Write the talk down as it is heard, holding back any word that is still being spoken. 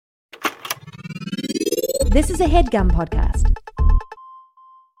This is a HeadGum podcast.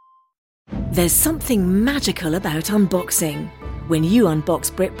 There's something magical about unboxing. When you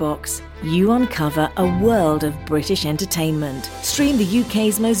unbox BritBox, you uncover a world of British entertainment. Stream the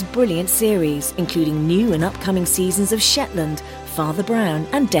UK's most brilliant series, including new and upcoming seasons of Shetland, Father Brown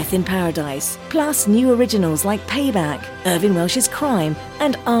and Death in Paradise. Plus new originals like Payback, Irving Welsh's Crime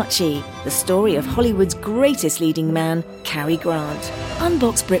and Archie, the story of Hollywood's greatest leading man, Cary Grant.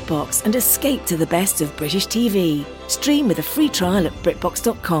 Unbox BritBox and escape to the best of British TV. Stream with a free trial at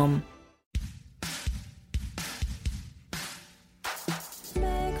BritBox.com.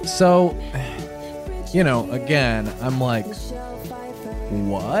 So, again, I'm like,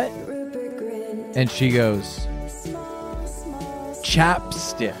 what? And she goes,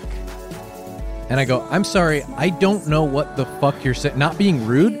 chapstick. And I go, I'm sorry, I don't know what the fuck you're saying. Not being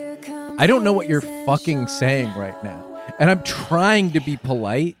rude, I don't know what you're fucking saying right now. And I'm trying to be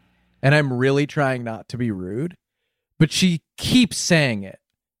polite, and I'm really trying not to be rude, but she keeps saying it.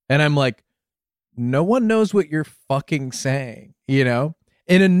 And I'm like, no one knows what you're fucking saying,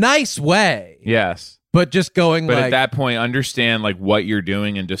 in a nice way. Yes. But just going But at that point, understand what you're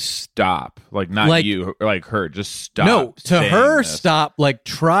doing and just stop. Not you, her. Just stop. No, to her, this. stop.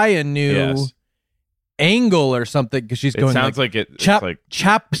 Try a new angle or something, because she's going. It sounds like it.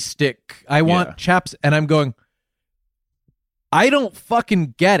 Chapstick. I want chaps, and I'm going. I don't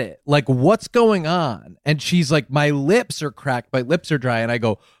fucking get it. What's going on? And she's like, my lips are cracked. My lips are dry. And I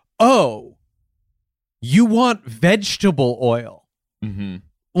go, oh, you want vegetable oil? Mm-hmm.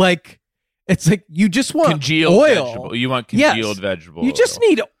 It's you just want congealed oil. Vegetable. You want congealed vegetable. You just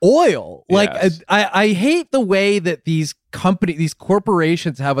need oil. Yes. I hate the way that these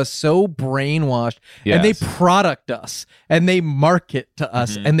corporations have us so brainwashed, and they product us and they market to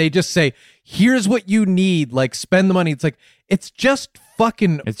us, and they just say, here's what you need. Spend the money. It's just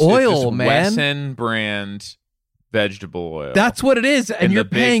fucking oil, it's just man. Wesson brand vegetable oil. That's what it is, and you're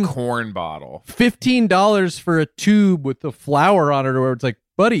paying big corn bottle $15 for a tube with the flour on it, or it's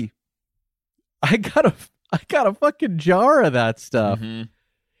buddy, I got a fucking jar of that stuff. Mm-hmm.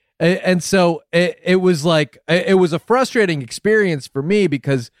 And so it was it was a frustrating experience for me,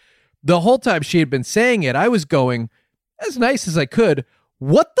 because the whole time she had been saying it, I was going as nice as I could.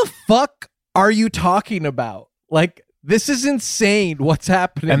 What the fuck are you talking about? This is insane. What's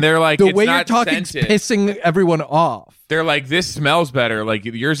happening? And they're like, the it's way not you're talking scented. is pissing everyone off. They're like, this smells better.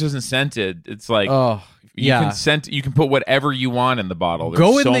 Yours isn't scented. It's you can put whatever you want in the bottle. There's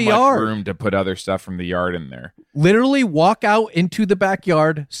Go in so the much yard. room to put other stuff from the yard in there. Literally walk out into the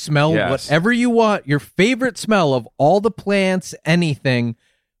backyard, smell whatever you want, your favorite smell of all the plants, anything,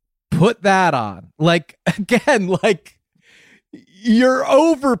 put that on. Again, you're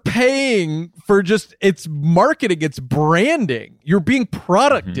overpaying for just its marketing, its branding. You're being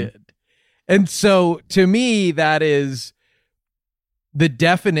producted. And so to me, that is the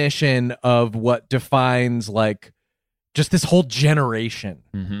definition of what defines just this whole generation.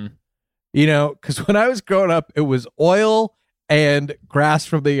 Mm-hmm. Because when I was growing up, it was oil and grass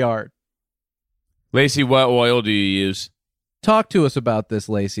from the yard. Laci, what oil do you use? Talk to us about this,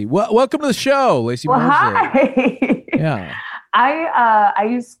 Laci. Welcome to the show, Laci Mosley. Hi. Yeah. I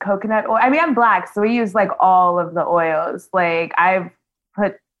use coconut oil. I mean, I'm black, so we use all of the oils. I've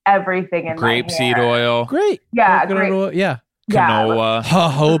put everything in grapeseed my hair. oil. Great. Yeah, coconut oil. Yeah. Canola.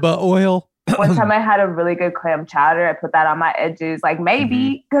 Jojoba oil. One time I had a really good clam chowder. I put that on my edges,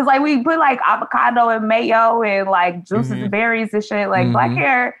 maybe because we put avocado and mayo and juices and berries and shit. Black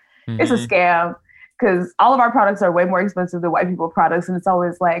hair, it's a scam, because all of our products are way more expensive than white people products, and it's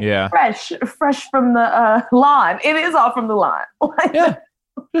always fresh from the lawn. It is all from the lawn. Yeah,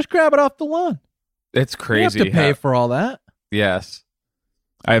 just grab it off the lawn. It's crazy. You have to pay for all that. Yes,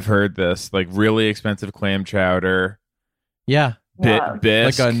 I've heard this. Really expensive clam chowder. Yeah.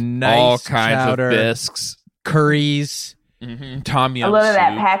 Bisque, a nice all kinds chowder, of bisques, curries, tom yum a little of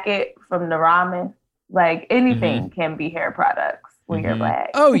that soup. packet from the ramen. Anything can be hair products when you're black.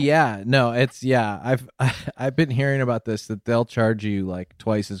 Oh yeah, no, it's I've been hearing about this, that they'll charge you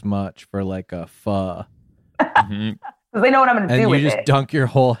twice as much for a pho. Because they know what I'm going to do with it. And you just dunk your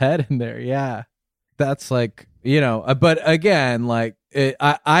whole head in there. Yeah, that's but again,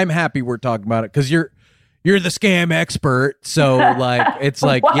 I'm happy we're talking about it, because you're the scam expert, so it's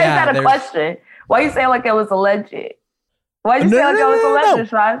Why is that a question? Why you saying it was alleged? Why did you say it was alleged,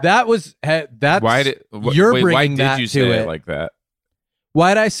 Sean? That was you're bringing why did that you to say it like that?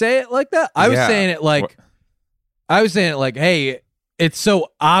 Why did I say it like that? I was saying it hey, it's so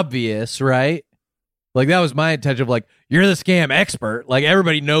obvious, right? That was my intention of you're the scam expert.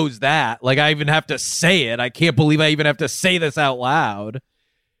 Everybody knows that. I even have to say it. I can't believe I even have to say this out loud.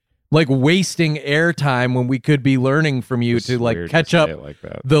 like wasting airtime when we could be learning from you to like catch up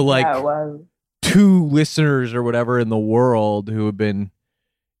the like 2 listeners or whatever in the world who have been,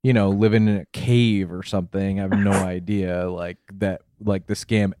 you know, living in a cave or something. I have no idea like that, like the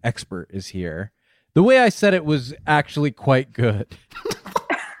scam expert is here. The way I said it was actually quite good.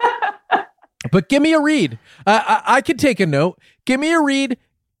 But give me a read. I could take a note. Give me a read.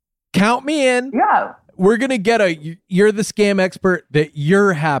 Count me in. Yeah. We're going to get you're the scam expert that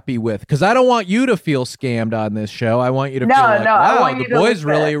you're happy with. Because I don't want you to feel scammed on this show. I want you to feel like, wow, the boys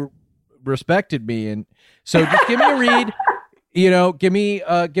really respected me. And so just give me a read. You know, give me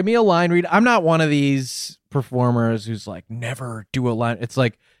a line read. I'm not one of these performers who's like, never do a line. It's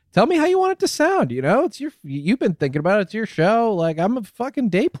like, tell me how you want it to sound. You know, you've been thinking about it. It's your show. Like, I'm a fucking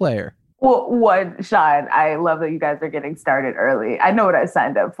day player. Well, Sean, I love that you guys are getting started early. I know what I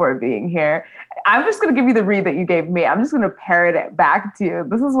signed up for being here. I'm just going to give you the read that you gave me. I'm just going to parrot it back to you.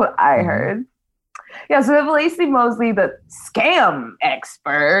 This is what I heard. Yeah, so we have Laci Mosley, the scam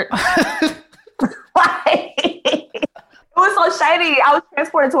expert. It was so shiny. I was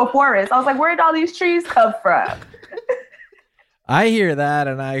transported to a forest. I was like, where did all these trees come from? I hear that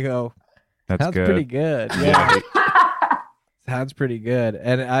and I go, that's pretty good. Yeah. Sounds pretty good.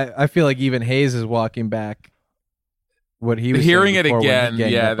 And I feel like even Hayes is walking back what he was hearing it again.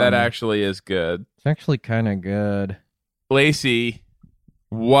 Yeah, that actually is good. It's actually kind of good. Laci,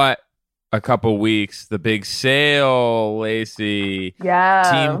 what a couple weeks. The big sale, Laci. Yeah.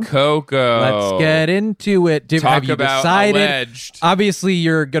 Team Coco. Let's get into it. Talk about decided? Alleged. Obviously,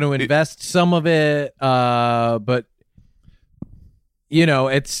 you're going to invest some of it, but you know,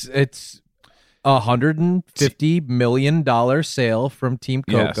 it's $150 million sale from Team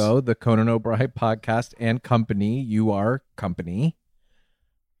Coco, the Conan O'Brien podcast and company. You are company.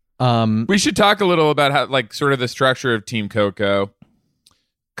 We should talk a little about how, like, sort of the structure of Team Coco.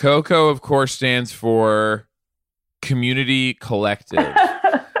 Coco, of course, stands for Community Collective,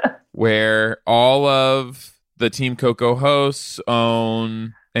 where all of the Team Coco hosts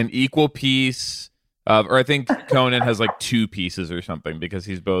own an equal piece of, or I think Conan has like 2 pieces or something because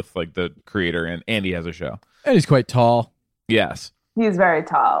he's both like the creator and he has a show. And he's quite tall. Yes. He's very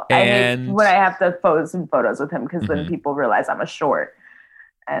tall. And I hate when I have to pose some photos with him because then people realize I'm a short.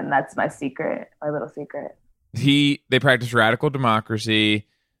 And that's my secret, my little secret. They practice radical democracy.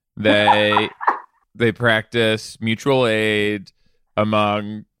 They practice mutual aid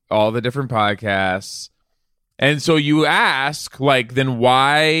among all the different podcasts. And so you ask, like, then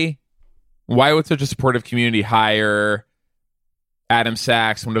why would such a supportive community hire Adam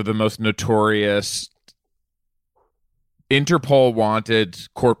Sachs, one of the most notorious Interpol wanted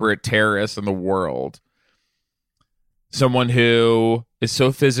corporate terrorists in the world? Someone who is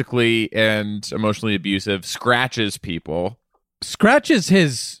so physically and emotionally abusive, scratches people. Scratches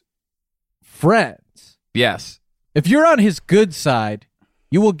his friends. Yes. If you're on his good side,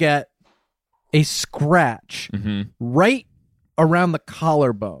 you will get a scratch right around the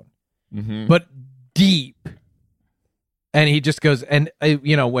collarbone, but deep. And he just goes, and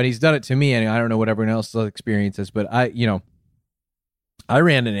you know, when he's done it to me, and I don't know what everyone else's experience is, but I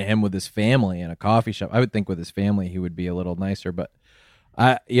ran into him with his family in a coffee shop. I would think with his family he would be a little nicer, but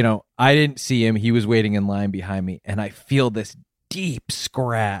I didn't see him. He was waiting in line behind me, and I feel this deep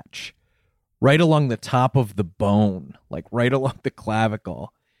scratch right along the top of the bone, like right along the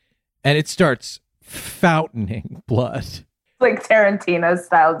clavicle, and it starts fountaining blood. Like Tarantino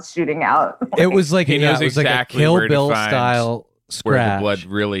style shooting out. It was like, it was like a Kill Bill style scratch. Where the blood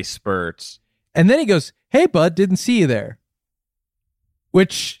really spurts. And then he goes, "Hey, bud, didn't see you there."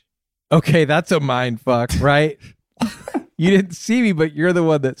 Which, okay, that's a mind fuck, right? You didn't see me, but you're the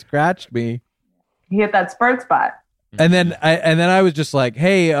one that scratched me. He hit that spurt spot. And then I was just like,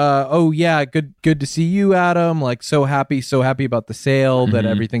 "Hey, oh yeah, good to see you, Adam. Like, so happy about the sale, that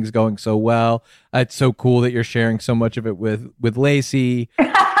everything's going so well. It's so cool that you're sharing so much of it with Laci." Then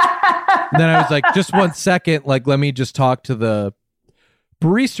I was like, "Just 1 second, like, let me just talk to the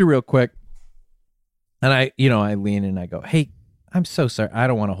barista real quick." And I lean in and I go, "Hey, I'm so sorry. I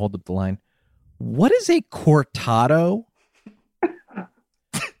don't want to hold up the line. What is a cortado?"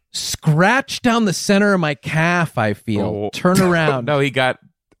 Scratch down the center of my calf, I feel. Oh. Turn around. No, he got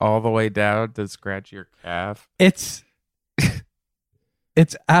all the way down to scratch your calf. It's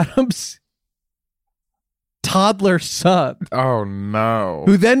Adam's toddler son. Oh, no.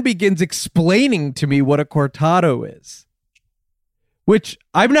 Who then begins explaining to me what a cortado is. Which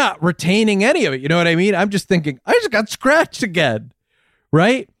I'm not retaining any of it. You know what I mean? I'm just thinking, I just got scratched again.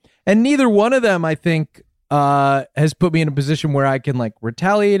 Right? And neither one of them, I think, has put me in a position where I can like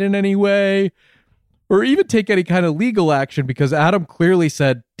retaliate in any way or even take any kind of legal action because Adam clearly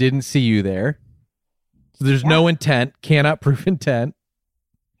said, didn't see you there. So there's no intent, cannot prove intent.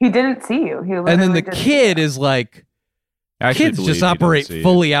 He didn't see you. And then the kid is like, kids just operate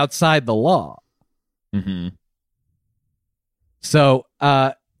fully outside the law. Mm-hmm. So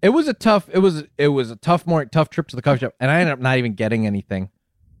it was a tough trip to the coffee shop, and I ended up not even getting anything.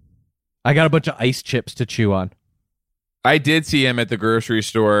 I got a bunch of ice chips to chew on. I did see him at the grocery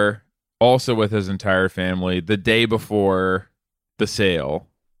store, also with his entire family, the day before the sale.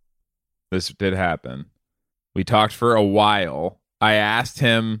 This did happen. We talked for a while. I asked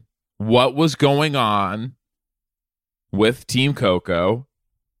him what was going on with Team Coco.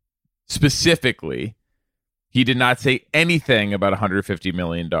 Specifically, he did not say anything about a $150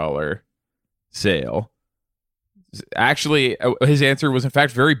 million sale. Actually, his answer was, in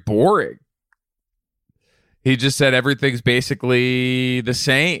fact, very boring. He just said everything's basically the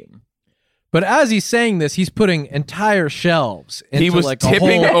same. But as he's saying this, he's putting entire shelves into he was like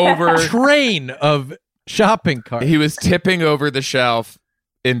tipping a whole over train of shopping carts. He was tipping over the shelf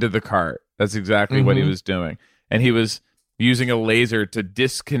into the cart. That's exactly what he was doing. And he was using a laser to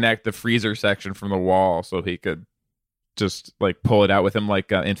disconnect the freezer section from the wall so he could just like pull it out with him,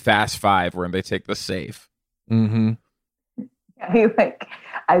 like in Fast Five, where they take the safe. Mm-hmm. Yeah,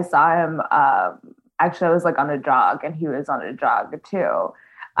 I saw him. Actually, I was like on a jog, and he was on a jog too,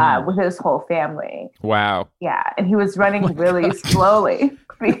 with his whole family. Wow. Yeah, and he was running really slowly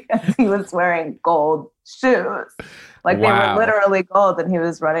because he was wearing gold shoes. Like they were literally gold, and he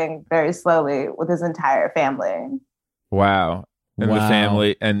was running very slowly with his entire family. Wow. And the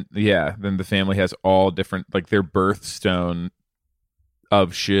family, and then the family has all different, like their birthstone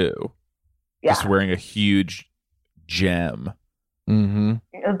of shoe. Yeah. Just wearing a huge gem. Mm-hmm.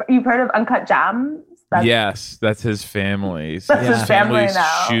 You've heard of Uncut Gems? Yes, that's his family's. That's his family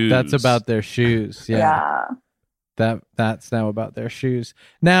now. Shoes. That's about their shoes. Yeah. That's now about their shoes.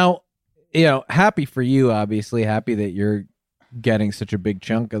 Now, happy for you, obviously. Happy that you're getting such a big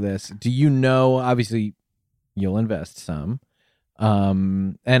chunk of this. Do you know, obviously, you'll invest some.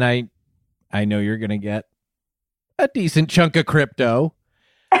 And I know you're going to get a decent chunk of crypto.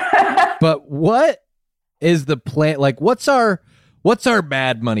 But what is the plan? Like, what's our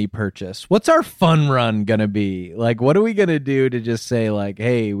bad money purchase? What's our fun run gonna be? Like, what are we gonna do to just say like,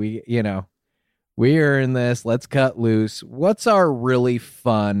 hey, we are in this, let's cut loose? What's our really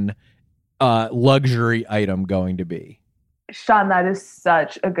fun luxury item going to be? Sean, that is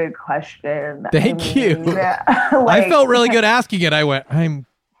such a good question. Thank you. I felt really good asking it. I'm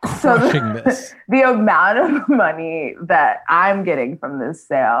crushing this. The amount of money that I'm getting from this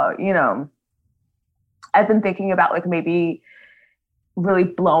sale, I've been thinking about like maybe really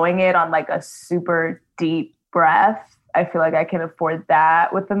blowing it on like a super deep breath. I feel like I can afford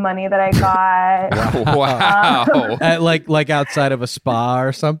that with the money that I got. Wow. Like outside of a spa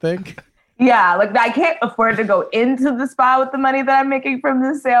or something? Yeah, like I can't afford to go into the spa with the money that I'm making from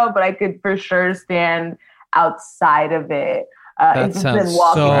this sale, but I could for sure stand outside of it. That sounds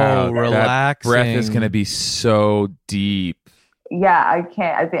so relaxing. That breath is going to be so deep. Yeah, I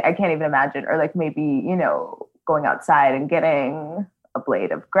can't even imagine. Or like maybe, going outside and getting a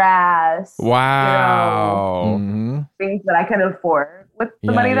blade of grass. Wow. Things that I can afford with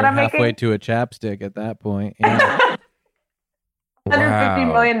the money that I'm making. Halfway to a chapstick at that point. Yeah.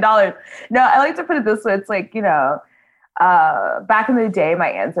 $150 million. No, I like to put it this way. It's like, back in the day, my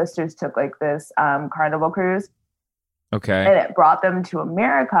ancestors took like this Carnival cruise. Okay. And it brought them to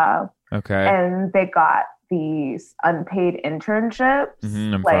America. Okay. And they got these unpaid internships.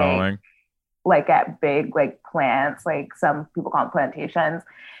 I'm following. Like at big like plants, like some people call them plantations.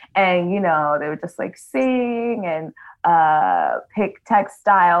 And, they would just like sing and pick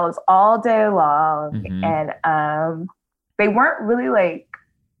textiles all day long. And they weren't really like,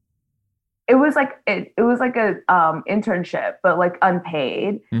 it was like a internship, but like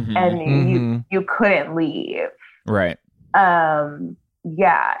unpaid. And you couldn't leave. Right.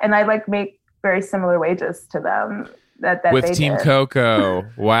 Yeah. And I like make very similar wages to them that with they Team did. Coco.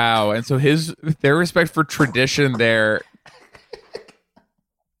 Wow. And so their respect for tradition there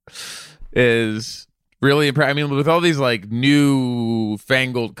is really impressive. I mean, with all these like new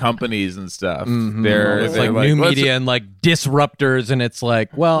fangled companies and stuff, they're like new media and like disruptors, and it's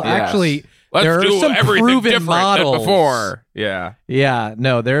like, well, actually, let's there are do some everything proven different models than before. Yeah.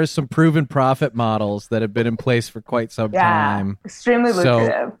 No, there are some proven profit models that have been in place for quite some time. Extremely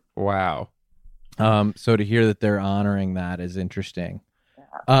lucrative. Wow. So to hear that they're honoring that is interesting.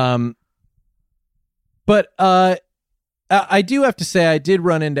 But I do have to say I did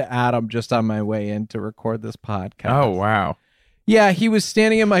run into Adam just on my way in to record this podcast. Oh, wow. Yeah, he was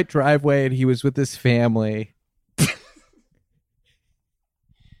standing in my driveway and he was with his family.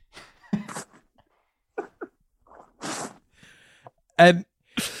 And,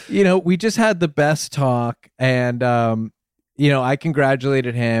 we just had the best talk. And, I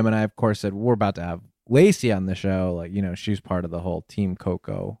congratulated him. And I, of course, said, we're about to have Laci on the show. Like, she's part of the whole Team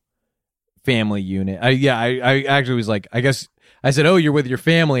Coco family unit. I actually was like, I guess I said, oh, you're with your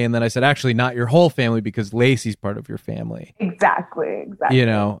family. And then I said, actually, not your whole family because Laci's part of your family. Exactly.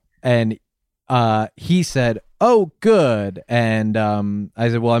 And he said, oh, good. And I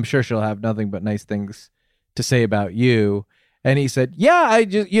said, well, I'm sure she'll have nothing but nice things to say about you. And he said, yeah, I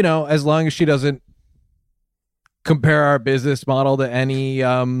just, as long as she doesn't compare our business model to any,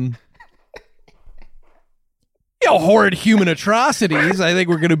 horrid human atrocities, I think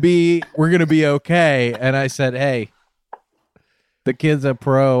we're gonna be okay. And I said, hey, the kid's a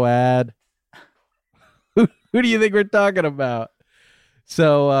pro, Ad. Who do you think we're talking about?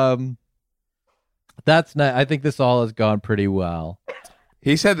 So that's not. I think this all has gone pretty well.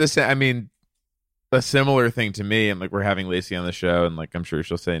 He said this. I mean, a similar thing to me, and like we're having Laci on the show, and like I'm sure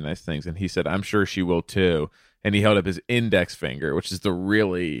she'll say nice things. And he said, I'm sure she will too. And he held up his index finger, which is the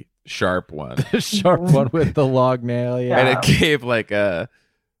really sharp one. The sharp one with the long nail, yeah. And it gave like a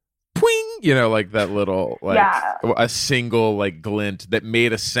pwing, like that little, a single like glint that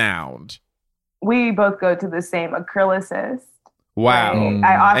made a sound. We both go to the same acrylicist. Wow.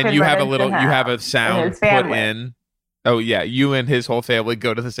 I often and you have a sound put in. Oh yeah, you and his whole family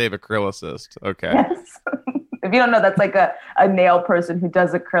go to the same acrylicist. Okay. Yes. If you don't know, that's like a nail person who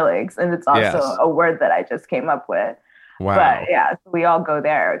does acrylics, and it's also a word that I just came up with. Wow. But yeah, so we all go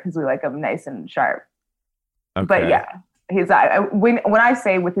there because we like them nice and sharp. Okay. But yeah, when I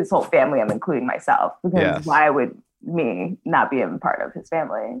say with his whole family, I'm including myself because why would me not be a part of his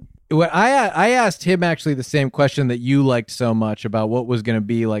family? When I asked him actually the same question that you liked so much about what was going to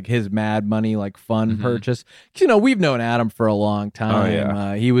be like his Mad Money like fun purchase. 'Cause, we've known Adam for a long time. Oh,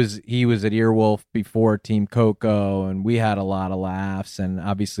 yeah. He was at Earwolf before Team Coco, and we had a lot of laughs. And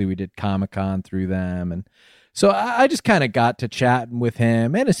obviously we did Comic-Con through them, and so I just kind of got to chatting with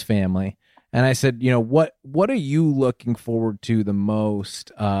him and his family. And I said, what are you looking forward to the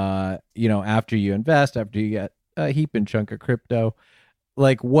most? After you invest, after you get a heaping chunk of crypto.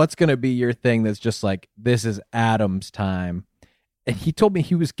 Like, what's going to be your thing that's just like, this is Adam's time? And he told me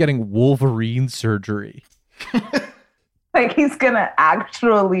he was getting Wolverine surgery. Like, he's going to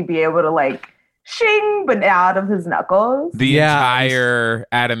actually be able to, like, shing, but out of his knuckles. The entire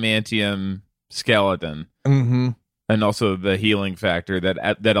adamantium skeleton. Mm-hmm. And also the healing factor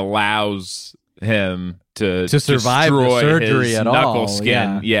that allows him to survive the surgery at all. Knuckle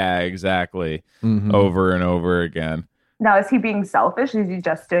skin. Yeah, exactly. Mm-hmm. Over and over again. Now, is he being selfish? Is he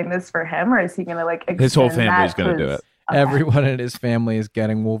just doing this for him, or is he going to like his whole family is going to do it? Okay. Everyone in his family is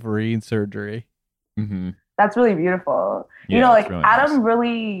getting Wolverine surgery. Mm-hmm. That's really beautiful. Yeah, like really Adam nice.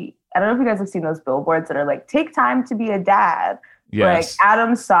 really. I don't know if you guys have seen those billboards that are like, "Take time to be a dad." Yes. Like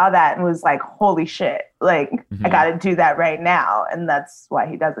Adam saw that and was like, "Holy shit! Like I got to do that right now," and that's why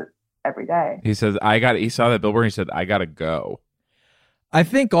he does it every day. He says, He saw that billboard. And he said, "I got to go." I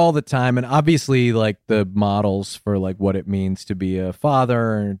think all the time, and obviously like the models for like what it means to be a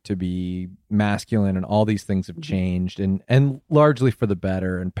father, to be masculine, and all these things have changed, and largely for the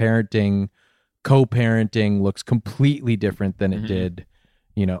better. And parenting, co-parenting looks completely different than it did,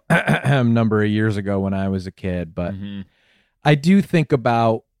 a number of years ago when I was a kid. But I do think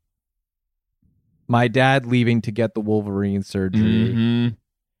about my dad leaving to get the Wolverine surgery,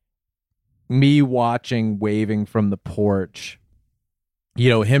 me watching, waving from the porch.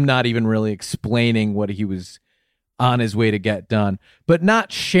 Him not even really explaining what he was on his way to get done, but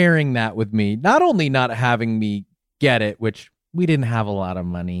not sharing that with me. Not only not having me get it, which we didn't have a lot of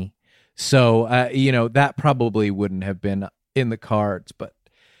money. So, that probably wouldn't have been in the cards. But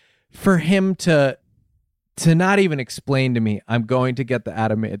for him to not even explain to me, I'm going to get the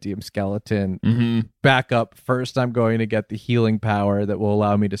adamantium skeleton back up. First, I'm going to get the healing power that will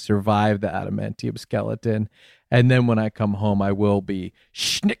allow me to survive the adamantium skeleton. And then when I come home, I will be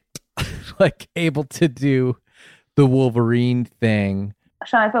schnicked, like able to do the Wolverine thing.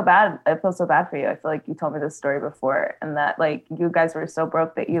 Sean, I feel bad. I feel so bad for you. I feel like you told me this story before, and that like you guys were so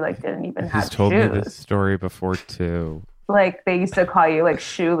broke that you like didn't even have shoes. He's told me this story before too. Like they used to call you like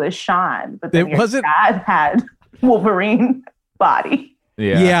shoeless Sean, but then your dad had Wolverine body.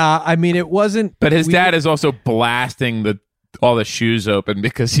 Yeah. I mean, it wasn't. But his dad is also blasting all the shoes open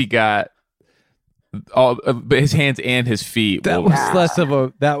because he got all his hands and his feet. That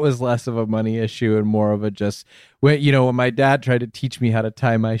was less of a money issue and more of a just when my dad tried to teach me how to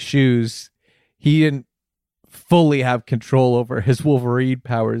tie my shoes, he didn't fully have control over his Wolverine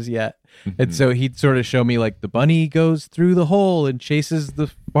powers yet. And so he'd sort of show me like the bunny goes through the hole and chases the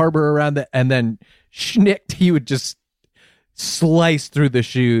barber around and then schnicked, he would just slice through the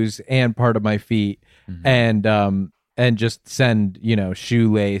shoes and part of my feet and just send,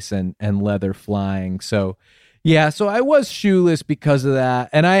 shoelace and leather flying. So yeah, so I was shoeless because of that.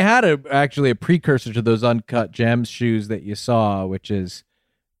 And I had actually a precursor to those Uncut Gems shoes that you saw, which is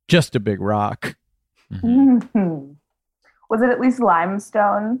just a big rock. Was it at least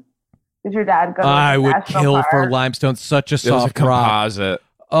limestone? Did your dad go to I would kill park? for limestone. Such a soft rock. Composite.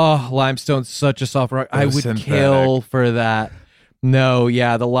 Oh, limestone's such a soft rock. I would kill for that. No,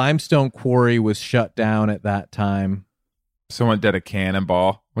 yeah, the limestone quarry was shut down at that time. Someone did a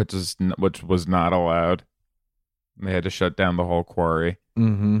cannonball, which was not allowed. They had to shut down the whole quarry.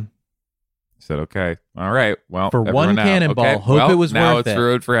 Said, okay, all right. Well, for one cannonball, okay, hope it was now worth it's it.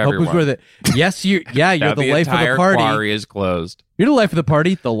 rude for everyone. Hope it was worth it. Yes, you're the life of the party. The quarry is closed. You're the life of the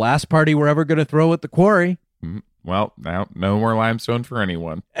party. The last party we're ever going to throw at the quarry. Well, now no more limestone for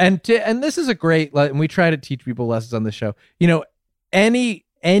anyone. And this is a great. And we try to teach people lessons on the show.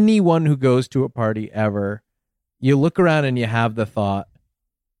 Anyone who goes to a party ever, you look around and you have the thought,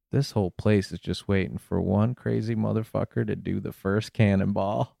 this whole place is just waiting for one crazy motherfucker to do the first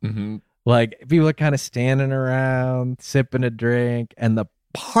cannonball. Like, people are kind of standing around, sipping a drink, and the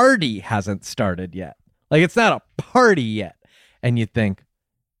party hasn't started yet. Like, it's not a party yet. And you think,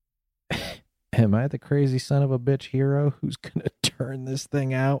 am I the crazy son of a bitch hero who's going to turn this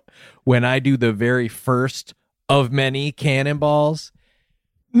thing out when I do the very first of many cannonballs?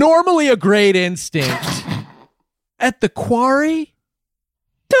 Normally a great instinct. At the quarry?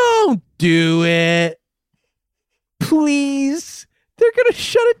 Don't do it. Please. They're going to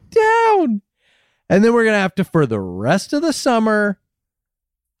shut it down. And then we're going to have to, for the rest of the summer,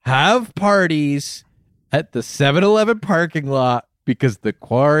 have parties at the 7-Eleven parking lot because the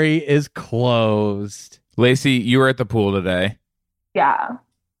quarry is closed. Laci, you were at the pool today. Yeah.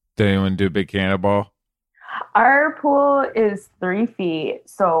 Did anyone do a big cannonball? Our pool is 3 feet.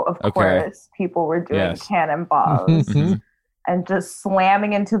 So, of course, people were doing cannonballs and just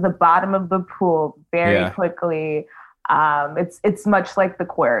slamming into the bottom of the pool very quickly. It's much like the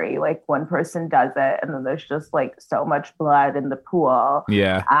quarry. Like, one person does it and then there's just like so much blood in the pool.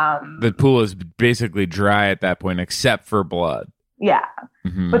 Yeah. The pool is basically dry at that point except for blood. Yeah.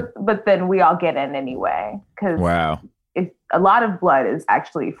 But then we all get in anyway because a lot of blood is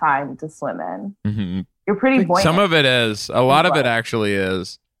actually fine to swim in. You're pretty buoyant. Some of it is. A lot of it actually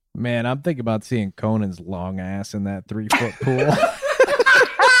is. Man, I'm thinking about seeing Conan's long ass in that 3-foot pool.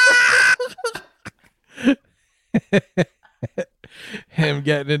 Him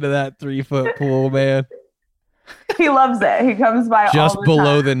getting into that 3-foot pool, man. He loves it. He comes by just all the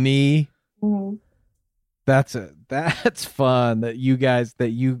below time. The knee. That's fun that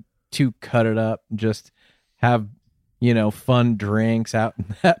you two cut it up and just have fun drinks out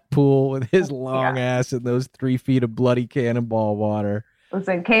in that pool with his long ass in those 3 feet of bloody cannonball water.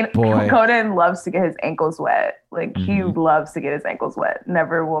 Listen, Conan loves to get his ankles wet. Like, he loves to get his ankles wet.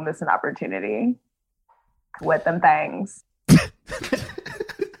 Never will miss an opportunity to wet them things.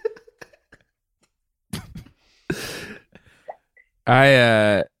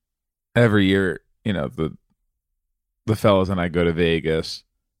 I every year, the fellas and I go to Vegas,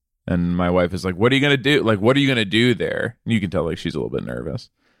 and my wife is like, "What are you gonna do? Like, what are you gonna do there?" And you can tell like she's a little bit nervous.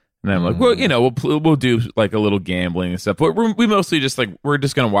 And I'm like, well, we'll do like a little gambling and stuff. But we mostly just like, we're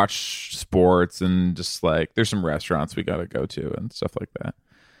just gonna watch sports and just like, there's some restaurants we gotta go to and stuff like that.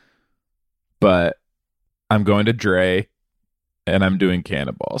 But I'm going to Dre, and I'm doing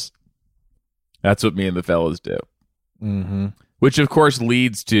cannonballs. That's what me and the fellas do. Which of course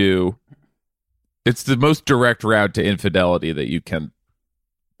leads to, it's the most direct route to infidelity that you can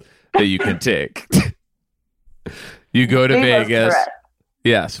take. You go to Vegas.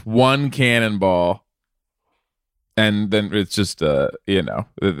 Yes, one cannonball, and then it's just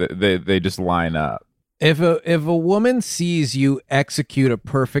they just line up. If a woman sees you execute a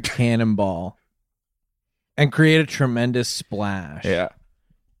perfect cannonball and create a tremendous splash,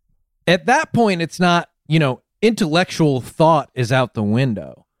 at that point it's not, intellectual thought is out the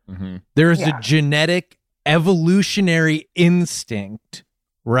window. There is a genetic evolutionary instinct,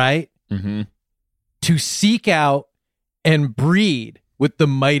 right, to seek out and breed with the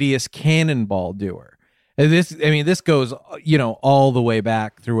mightiest cannonball doer. And this goes, all the way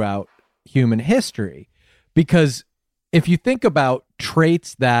back throughout human history, because if you think about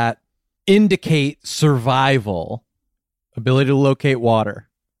traits that indicate survival, ability to locate water,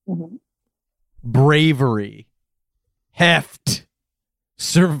 bravery, heft,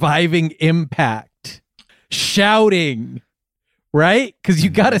 surviving impact, shouting, right? Because you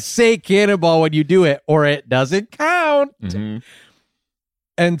got to say cannonball when you do it, or it doesn't count. Mm-hmm.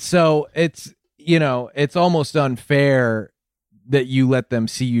 And so it's, it's almost unfair that you let them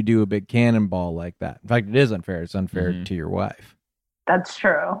see you do a big cannonball like that. In fact, it is unfair. It's unfair to your wife. That's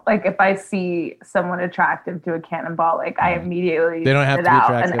true. Like if I see someone attractive to a cannonball, like I immediately they don't have to be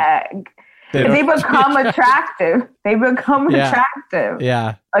out attractive. an egg. They become attractive. They become attractive.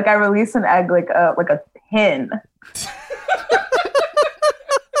 Yeah. Like I release an egg like a pin.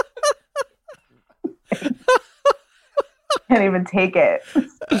 Can't even take it.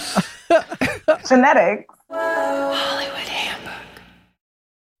 Genetics. Hollywood Handbook.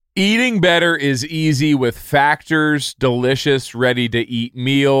 Eating better is easy with Factor's delicious, ready-to-eat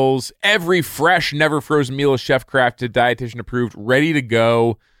meals. Every fresh, never frozen meal is chef-crafted, dietitian-approved, ready to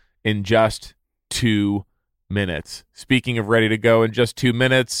go in just 2 minutes. Speaking of ready to go in just 2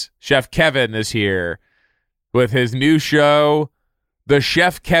 minutes, Chef Kevin is here with his new show, The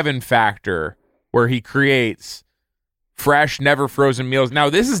Chef Kevin Factor, where he creates fresh, never frozen meals. Now,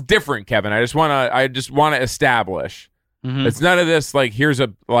 this is different, Kevin. I just want to establish. Mm-hmm. It's none of this like here's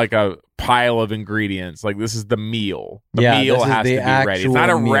a pile of ingredients. Like this is the meal. The meal has to be ready. It's not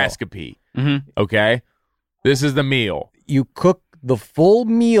a recipe. Mm-hmm. Okay, this is the meal. You cook the full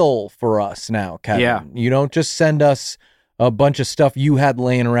meal for us now, Kevin. Yeah. You don't just send us a bunch of stuff you had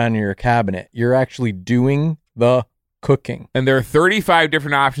laying around in your cabinet. You're actually doing the cooking. And there are 35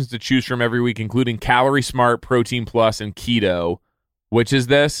 different options to choose from every week, including Calorie Smart, Protein Plus, and Keto. Which is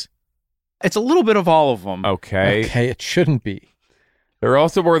this? It's a little bit of all of them. Okay, it shouldn't be. There are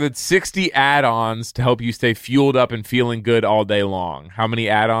also more than 60 add-ons to help you stay fueled up and feeling good all day long. How many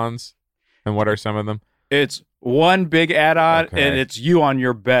add-ons? And what are some of them? It's one big add-on, and it's you on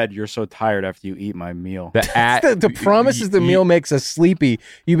your bed. You're so tired after you eat my meal. The promise is the meal makes us sleepy.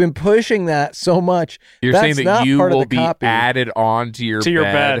 You've been pushing that so much. You're saying that you will be added on to your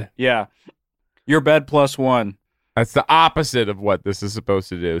bed? Yeah. Your bed plus one. That's the opposite of what this is supposed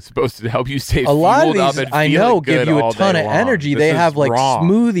to do. It's supposed to help you stay a lot fueled of these, up and I know, give you a ton of energy. They have like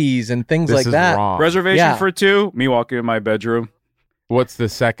smoothies and things like that. Wrong. Reservation for two. Me walking in my bedroom. What's the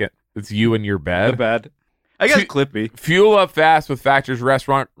second? It's you in your bed. The bed. I guess Clippy. Fuel up fast with Factor's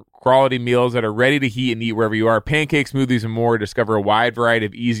restaurant quality meals that are ready to heat and eat wherever you are. Pancakes, smoothies, and more. Discover a wide variety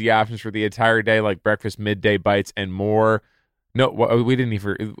of easy options for the entire day, like breakfast, midday bites, and more. No, we didn't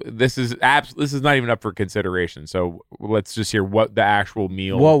even. This is not even up for consideration. So let's just hear what the actual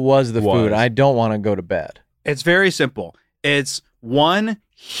meal. What was the food? I don't want to go to bed. It's very simple. It's one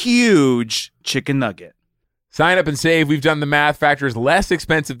huge chicken nugget. Sign up and save. We've done the math. Factor is less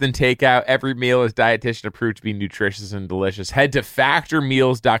expensive than takeout. Every meal is dietitian approved to be nutritious and delicious. Head to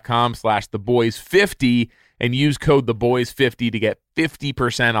factormeals.com/theboys50 and use code THEBOYS50 to get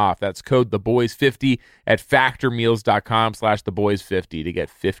 50% off. That's code THEBOYS50 at factormeals.com/theboys50 to get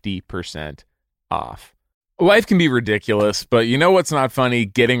 50% off. Life can be ridiculous, but you know what's not funny?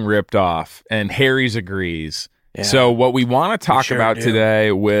 Getting ripped off. And Harry's agrees. Yeah. So what we want to talk about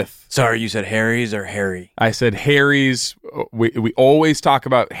today with... Sorry, you said Harry's or Harry? I said Harry's. We always talk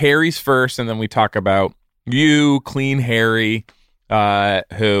about Harry's first, and then we talk about you, Clean Harry,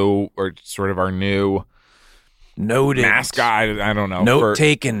 who are sort of our new... Noted mascot. I don't know. Note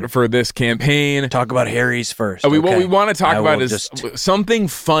taken for this campaign. Talk about Harry's first. What we want to talk about is something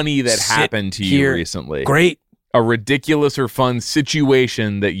funny that happened to you recently. Great. A ridiculous or fun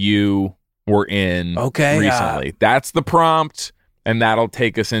situation that you were in recently. That's the prompt, and that'll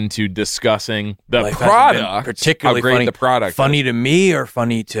take us into discussing the product. Particularly how great funny. The product funny is. To me or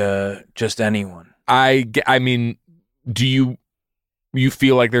funny to just anyone? I mean, do you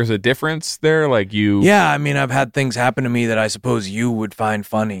feel like there's a difference there? Like you... Yeah, I mean, I've had things happen to me that I suppose you would find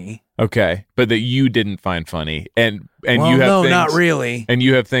funny. Okay, but that you didn't find funny. And you have no, things, not really. And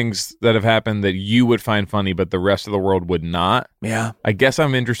you have things that have happened that you would find funny, but the rest of the world would not? Yeah. I guess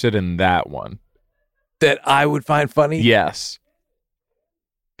I'm interested in that one. That I would find funny? Yes.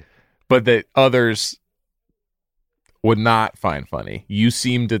 But that others would not find funny. You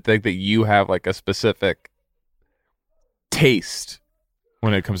seem to think that you have like a specific taste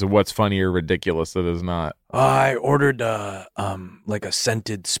when it comes to what's funny or ridiculous that is not. I ordered like a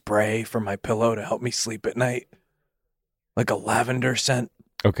scented spray for my pillow to help me sleep at night. Like a lavender scent.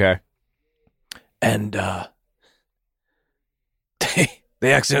 Okay. And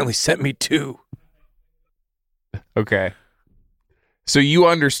they accidentally sent me 2. Okay. So you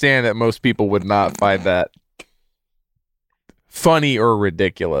understand that most people would not find that funny or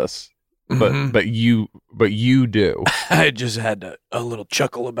ridiculous. But you do. I just had a little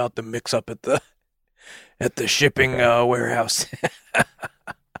chuckle about the mix up at the shipping warehouse.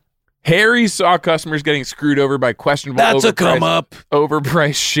 Harry saw customers getting screwed over by questionable That's a come up.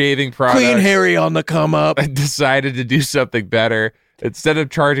 Overpriced shaving products. Clean Harry on the come up. And decided to do something better. Instead of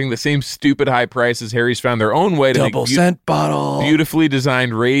charging the same stupid high prices, Harry's found their own way to double cent bottle. Beautifully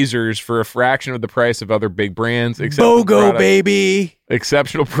designed razors for a fraction of the price of other big brands. BOGO, baby.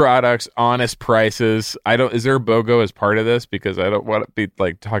 Exceptional products, honest prices. Is there a BOGO as part of this? Because I don't want to be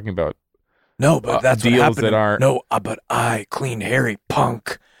like talking about but that's deals what happened. that aren't. No, but I, Clean Harry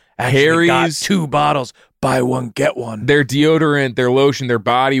punk, actually got 2 bottles. Buy one, get one. Their deodorant, their lotion, their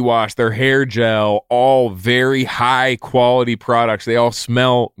body wash, their hair gel, all very high quality products. They all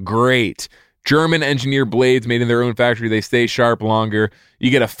smell great. German engineered blades made in their own factory. They stay sharp longer.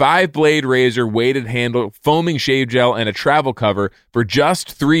 You get a 5-blade razor, weighted handle, foaming shave gel, and a travel cover for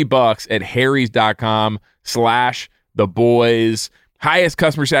just $3 at harrys.com/theboys. Highest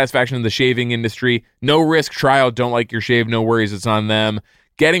customer satisfaction in the shaving industry. No risk trial. Don't like your shave. No worries. It's on them.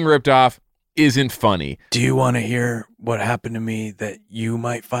 Getting ripped off isn't funny. Do you want to hear what happened to me that you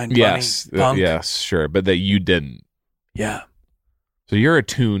might find funny? Yes, sure, but that you didn't. Yeah. So you're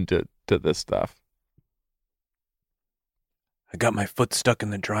attuned to this stuff. I got my foot stuck in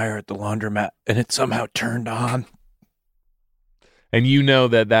the dryer at the laundromat, and it somehow turned on. And you know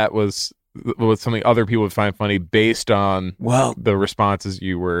that was something other people would find funny based on the responses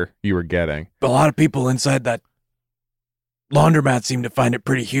you were getting. A lot of people inside that laundromat seemed to find it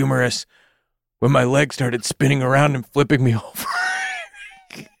pretty humorous when my leg started spinning around and flipping me over.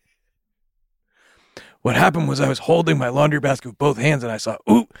 What happened was I was holding my laundry basket with both hands, and I saw,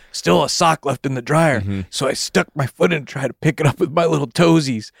 still a sock left in the dryer. Mm-hmm. So I stuck my foot in and tried to pick it up with my little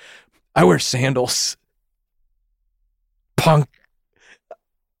toesies. I wear sandals. Punk.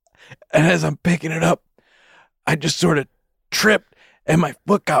 And as I'm picking it up, I just sort of tripped, and my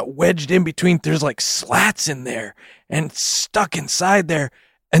foot got wedged in between. There's like slats in there and stuck inside there.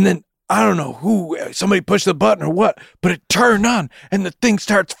 And then I don't know somebody pushed the button or what, but it turned on and the thing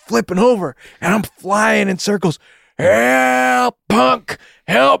starts flipping over and I'm flying in circles. Help, punk!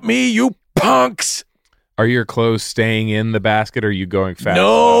 Help me, you punks! Are your clothes staying in the basket or are you going fast?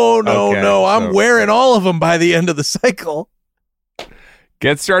 No. I'm wearing all of them by the end of the cycle.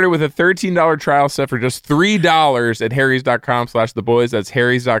 Get started with a $13 trial set for just $3 at harrys.com/theboys. That's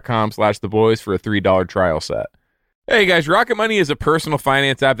harrys.com/theboys for a $3 trial set. Hey guys, Rocket Money is a personal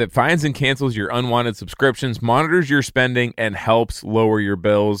finance app that finds and cancels your unwanted subscriptions, monitors your spending, and helps lower your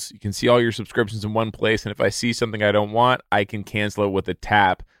bills. You can see all your subscriptions in one place, and if I see something I don't want, I can cancel it with a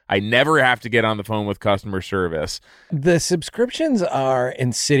tap. I never have to get on the phone with customer service. The subscriptions are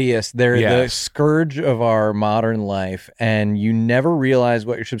insidious. They're the scourge of our modern life, and you never realize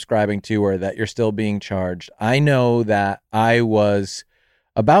what you're subscribing to or that you're still being charged. I know that I was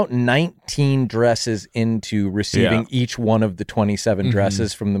about 19 dresses into receiving each one of the 27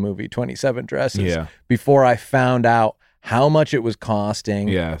 dresses from the movie 27 Dresses before I found out how much it was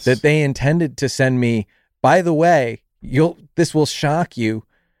costing, that they intended to send me, by the way, this will shock you,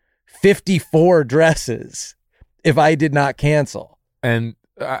 54 dresses if I did not cancel. And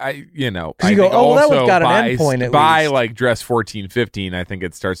I you go, well, that one's got an endpoint at by least. Like dress 14, 15, I think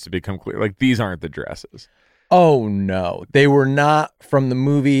it starts to become clear. Like these aren't the dresses. Oh, no. They were not from the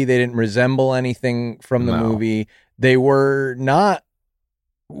movie. They didn't resemble anything from the movie. They were not.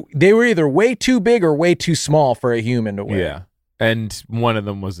 They were either way too big or way too small for a human to wear. Yeah. And one of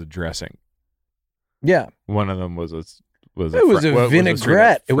them was a dressing. Yeah. One of them was a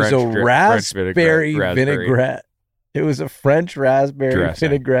vinaigrette. It was a raspberry vinaigrette. It was a French raspberry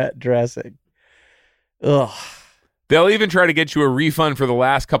vinaigrette dressing. Ugh. They'll even try to get you a refund for the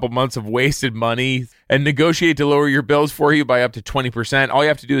last couple months of wasted money and negotiate to lower your bills for you by up to 20%. All you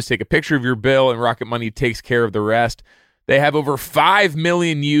have to do is take a picture of your bill and Rocket Money takes care of the rest. They have over 5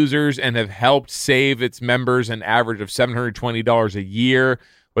 million users and have helped save its members an average of $720 a year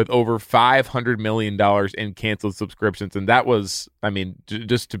with over $500 million in canceled subscriptions. And that was,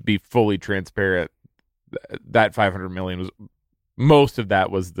 just to be fully transparent, that $500 million was, most of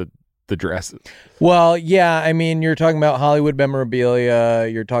that was the dresses. Well, yeah, you're talking about Hollywood memorabilia,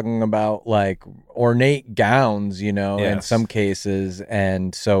 you're talking about like ornate gowns, in some cases,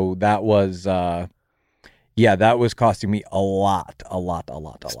 and so that was that was costing me a lot.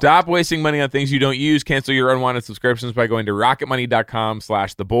 Stop wasting money on things you don't use. Cancel your unwanted subscriptions by going to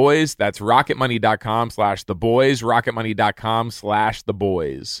rocketmoney.com/theboys. That's rocketmoney.com/theboys,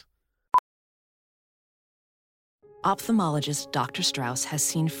 rocketmoney.com/theboys. Ophthalmologist Dr. Strauss has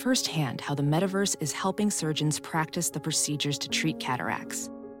seen firsthand how the metaverse is helping surgeons practice the procedures to treat cataracts.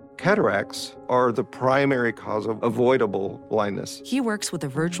 Cataracts are the primary cause of avoidable blindness. He works with a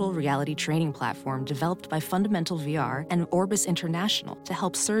virtual reality training platform developed by Fundamental VR and Orbis International to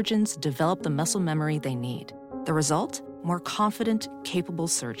help surgeons develop the muscle memory they need. The result? More confident, capable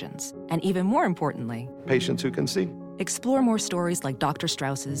surgeons. And even more importantly, Patients who can see. explore more stories like Dr.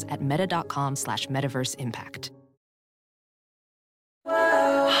 Strauss's at meta.com/metaverseimpact.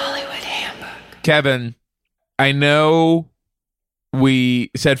 Hollywood Handbook. Kevin, I know we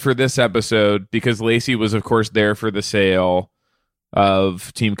said for this episode, because Laci was, of course, there for the sale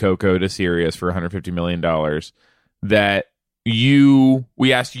of Team Coco to Sirius for $150 million, that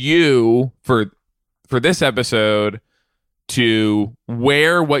we asked you for this episode to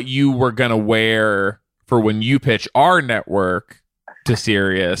wear what you were going to wear for when you pitch our network to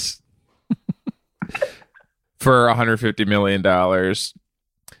Sirius for $150 million.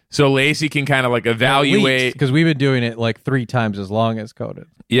 So Laci can kind of like evaluate, because we've been doing it like 3 times as long as Coded.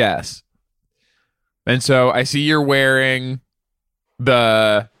 Yes. And so I see you're wearing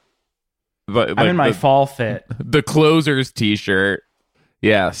I'm in my fall fit. The closer's t-shirt.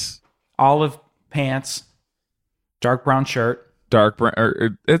 Yes. Olive pants, dark brown shirt. Dark brown. I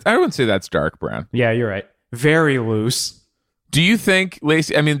wouldn't say that's dark brown. Yeah, you're right. Very loose. Do you think,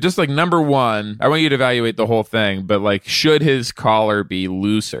 Laci, I mean, just like number one, I want you to evaluate the whole thing, but like, should his collar be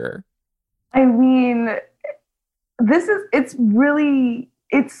looser? I mean, it's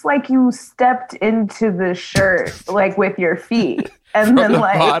like you stepped into the shirt, like with your feet, and then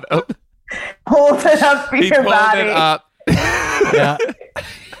like bottom. Pulled it up for your body. It up. Yeah.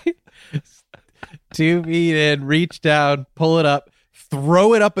 2 feet in, reach down, pull it up,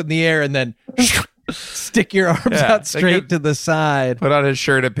 throw it up in the air, and then stick your arms out straight to the side. Put on his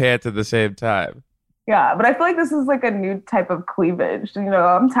shirt and pants at the same time. Yeah, but I feel like this is like a new type of cleavage. You know,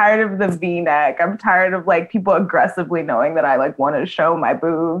 I'm tired of the V-neck. I'm tired of like people aggressively knowing that I like want to show my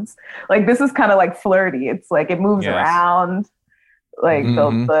boobs. Like this is kind of like flirty. It's like it moves around. Like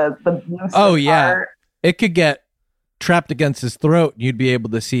the oh yeah, part. It could get trapped against his throat. You'd be able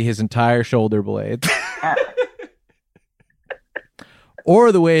to see his entire shoulder blades.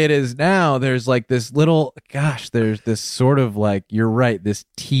 Or the way it is now, there's like this little, there's this sort of like, you're right, this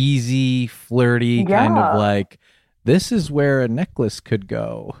teasy, flirty kind of like, this is where a necklace could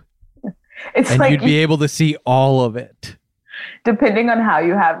go. It's and like you'd be able to see all of it. Depending on how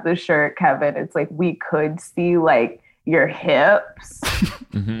you have the shirt, Kevin, it's like we could see like your hips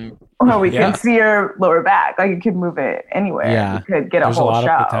or we could see your lower back. Like you could move it anywhere. Yeah. You could get There's a whole a lot show.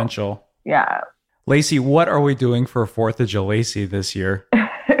 of potential. Yeah. Laci, what are we doing for 4th of July this year?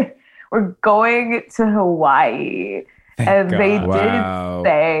 We're going to Hawaii. Thank God. They did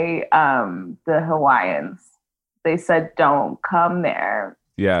say, the Hawaiians, they said, don't come there.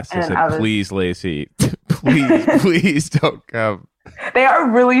 Yes, they said, please, Laci, please don't come. They are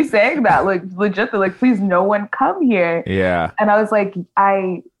really saying that, like legit. They're like, please, no one come here. Yeah. And I was like,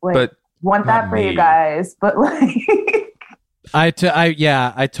 I want that for you guys, but like. I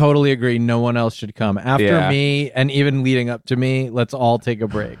totally agree. No one else should come after me, and even leading up to me. Let's all take a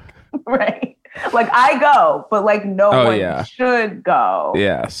break. Right. Like I go, but like no one should go.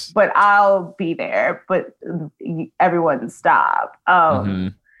 Yes. But I'll be there. But everyone stop.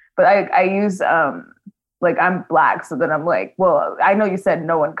 But I use like I'm Black, so then I'm like, well, I know you said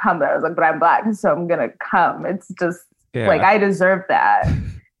no one come, but I was like, but I'm Black, so I'm gonna come. It's just like I deserve that.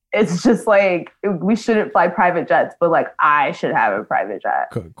 It's just like we shouldn't fly private jets, but like I should have a private jet.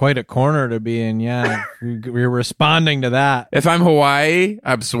 Quite a corner to be in. Yeah, we're responding to that. If I'm Hawaii,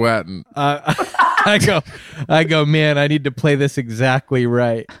 I'm sweating. I go, man, I need to play this exactly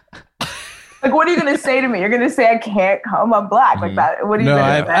right. Like, what are you going to say to me? You're going to say I can't come? I'm Black. Like that. What are you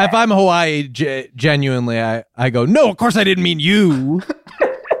going to say? If I'm Hawaii, genuinely, I go, no, of course I didn't mean you.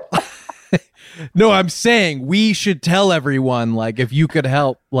 No, I'm saying we should tell everyone, like, if you could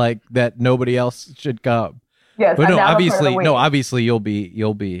help, like, that nobody else should come. Yes, but obviously you'll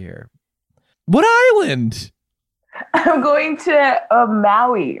be here. What island? I'm going to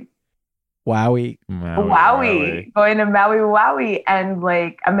Maui. Wowie. Going to Maui, and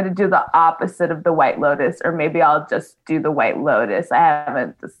like I'm going to do the opposite of the White Lotus, or maybe I'll just do the White Lotus. I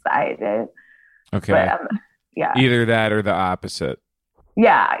haven't decided. Okay. But, yeah. Either that or the opposite.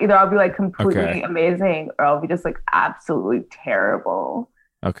 Yeah, either I'll be like completely amazing, or I'll be just like absolutely terrible.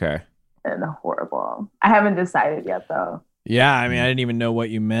 Okay. And horrible. I haven't decided yet, though. Yeah, I mean, I didn't even know what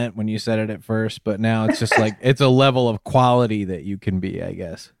you meant when you said it at first, but now it's just like it's a level of quality that you can be, I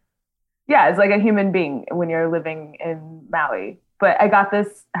guess. Yeah, it's like a human being when you're living in Maui. But I got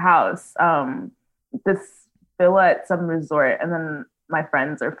this house, this villa at some resort, and then my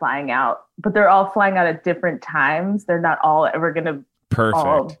friends are flying out, but they're all flying out at different times. They're not all ever going to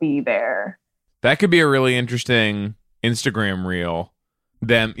Perfect. be there. That could be a really interesting Instagram reel.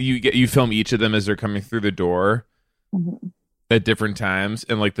 Then you film each of them as they're coming through the door at different times,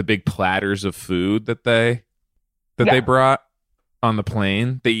 and like the big platters of food that they brought on the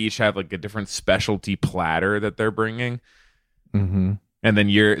plane. They each have like a different specialty platter that they're bringing. Mm-hmm. And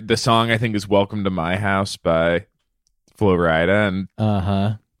then the song I think is "Welcome to My House" by Flo Rida,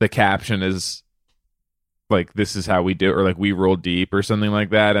 and the caption is like, "This is how we do it," or like "We roll deep," or something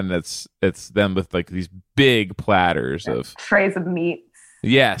like that. And it's them with like these big platters of trays of meat.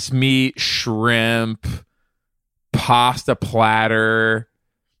 Yes, meat, shrimp, pasta platter,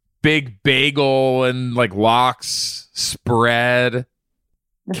 big bagel and like lox spread,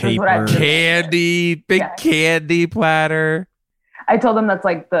 candy, big candy platter. I told them that's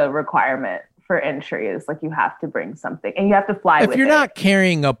like the requirement for entry is like you have to bring something and you have to fly with it. If you're not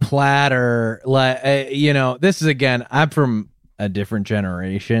carrying a platter, like this is, again, I'm from a different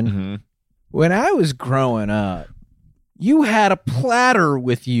generation. Mm-hmm. When I was growing up, you had a platter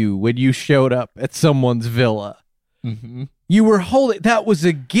with you when you showed up at someone's villa. Mm-hmm. You were holding, that was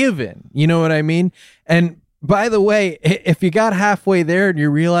a given. You know what I mean? And by the way, if you got halfway there and you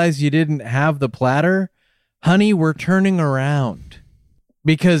realize you didn't have the platter, honey, we're turning around.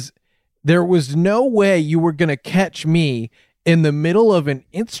 Because there was no way you were going to catch me in the middle of an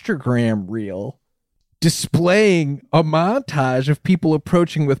Instagram reel displaying a montage of people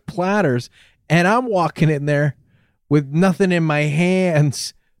approaching with platters. And I'm walking in there with nothing in my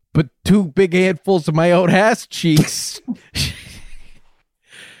hands but two big handfuls of my own ass cheeks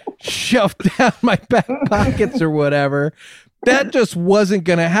shoved down my back pockets or whatever. That just wasn't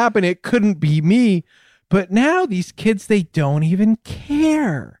going to happen. It couldn't be me. But now these kids, they don't even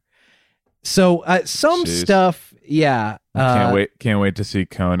care. So some stuff, yeah. Can't wait to see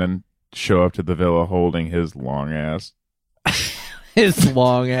Conan show up to the villa holding his long ass. His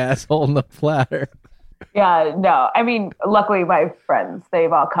long ass holding the platter. Yeah, no. I mean, luckily my friends,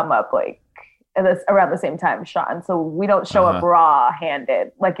 they've all come up like around the same time, Sean. So we don't show up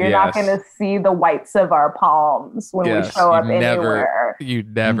raw-handed. Like you're not going to see the whites of our palms when we show up anywhere. You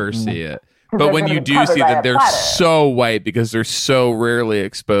never see it. But when you do see them, they're so white because they're so rarely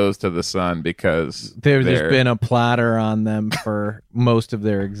exposed to the sun because there's been a platter on them for most of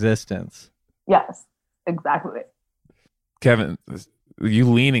their existence. Yes, exactly. Kevin, you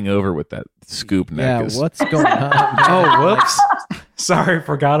leaning over with that scoop neck. Yeah, what's going on? Oh, whoops. Sorry,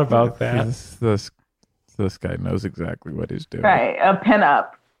 forgot about that. This guy knows exactly what he's doing. Right, a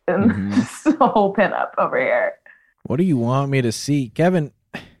pinup. A whole pinup over here. What do you want me to see? Kevin,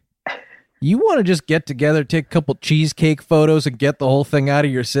 you want to just get together, take a couple cheesecake photos, and get the whole thing out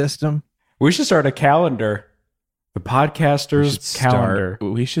of your system? We should start a calendar. The Podcaster's calendar.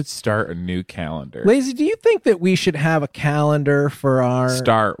 We should start a new calendar. Lazy, do you think that we should have a calendar for our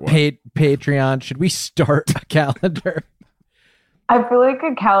Patreon? Should we start a calendar? I feel like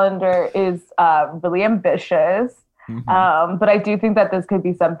a calendar is really ambitious. But I do think that this could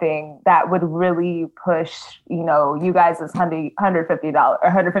be something that would really push, you guys' $150 or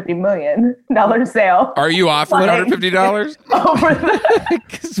 $150 million sale. Are you offering $150?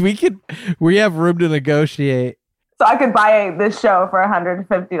 Because we have room to negotiate. So I could buy this show for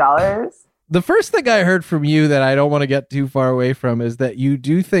 $150. The first thing I heard from you that I don't want to get too far away from is that you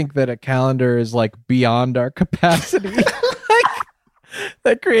do think that a calendar is like beyond our capacity.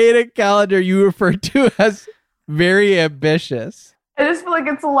 The creative calendar you refer to as very ambitious. I just feel like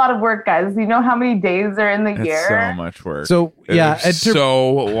it's a lot of work, guys. You know how many days are in the year? It's so much work. So yeah, it's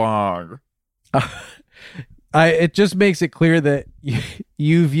so long. It just makes it clear that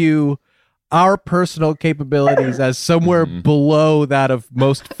you view our personal capabilities as somewhere below that of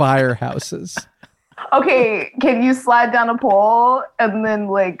most firehouses. Okay, can you slide down a pole and then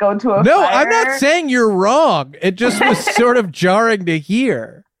like go to a fire? I'm not saying you're wrong. It just was sort of jarring to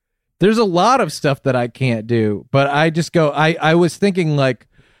hear. There's a lot of stuff that I can't do, but I just go, I was thinking like,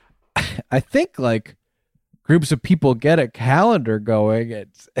 I think like groups of people get a calendar going.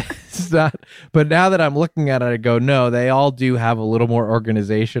 It's not, but now that I'm looking at it, I go, no, they all do have a little more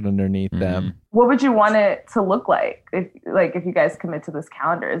organization underneath them. What would you want it to look like? If you guys commit to this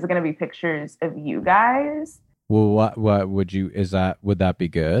calendar, is it going to be pictures of you guys? Well, what would would that be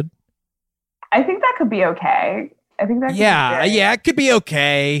good? I think that could be okay. I think that could be it could be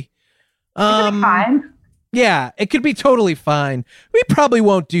okay. It could be fine. Yeah, it could be totally fine. We probably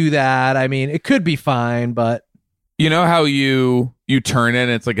won't do that. I mean, it could be fine, but you know how you turn in,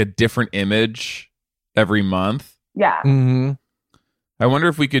 it's like a different image every month? Yeah. Mm-hmm. I wonder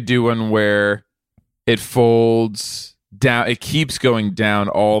if we could do one where it folds down, it keeps going down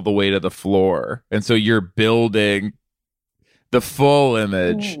all the way to the floor. And so you're building the full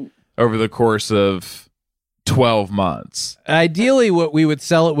image over the course of 12 months. Ideally, what we would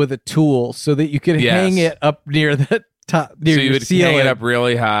sell it with a tool so that you could hang it up near the top, near so you your would ceiling. hang it up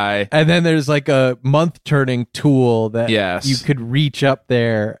really high. And then there's like a month turning tool that you could reach up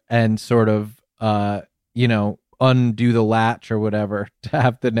there and sort of, undo the latch or whatever to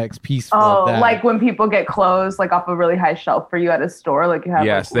have the next piece. Like when people get clothes like off a really high shelf for you at a store, like you have.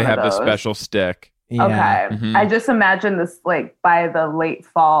 Yes, they have this special stick. Yeah. Okay. Mm-hmm. I just imagine this like by the late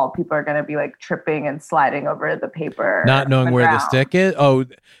fall, people are going to be like tripping and sliding over the paper. Not knowing where the stick is. Oh,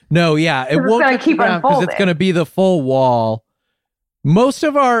 no. Yeah. It won't going to keep unfolding because it's going to be the full wall.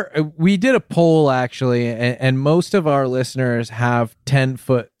 We did a poll actually, and most of our listeners have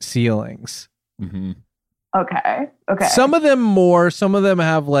 10-foot ceilings. Mm-hmm. Okay. Some of them more, some of them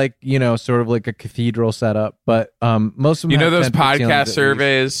have like, sort of like a cathedral setup, but most of them have those 10-foot podcast ceilings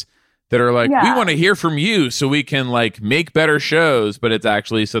surveys that are like, we want to hear from you so we can like make better shows, but it's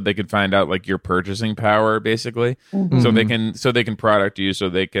actually so they can find out like your purchasing power basically. Mm-hmm. So they can product you, so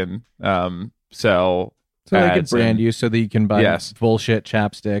they can sell. So they could brand you so that you can buy bullshit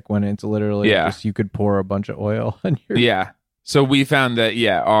chapstick when it's literally just you could pour a bunch of oil on your. Yeah. So we found that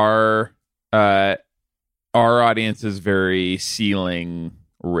our audience is very ceiling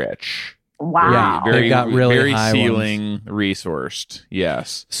rich. Wow. They've got really very high ceiling ones. Resourced.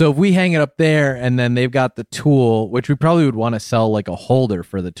 Yes. So if we hang it up there and then they've got the tool, which we probably would want to sell like a holder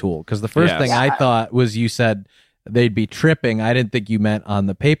for the tool. Because the first thing I thought was you said they'd be tripping. I didn't think you meant on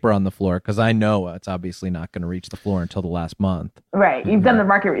the paper on the floor, because I know it's obviously not going to reach the floor until the last month. Right. You've done the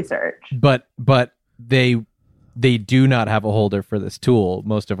market research. But they do not have a holder for this tool.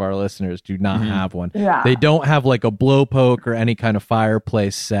 Most of our listeners do not have one. Yeah. They don't have like a blow poke or any kind of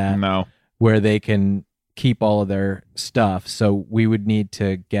fireplace set where they can keep all of their stuff. So we would need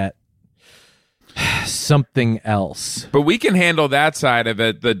to get something else. But we can handle that side of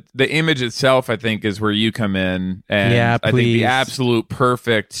it. The image itself, I think, is where you come in. And I think the absolute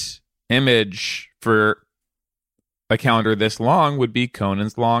perfect image for a calendar this long would be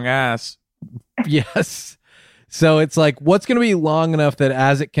Conan's long ass. Yes. So it's like, what's going to be long enough that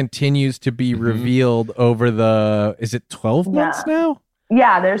as it continues to be revealed over is it 12 months now?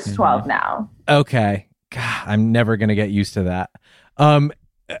 Yeah, there's 12 now. Okay. God, I'm never going to get used to that.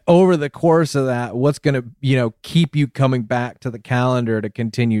 Over the course of that, what's going to, keep you coming back to the calendar to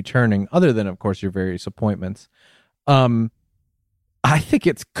continue turning, other than, of course, your various appointments? I think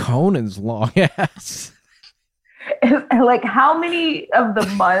it's Conan's long ass. Like, how many of the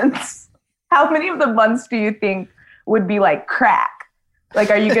months do you think would be like crack? Like,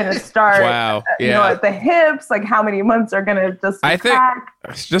 are you going to start, at the hips? Like, how many months are going to just be crack?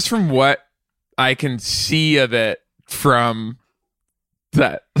 Think, just from what I can see of it from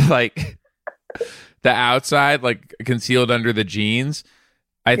that, like, the outside, like, concealed under the jeans,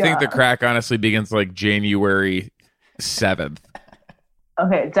 I think the crack honestly begins, like, January 7th.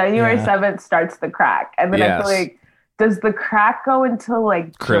 Okay, January 7th starts the crack. And then I feel like, does the crack go until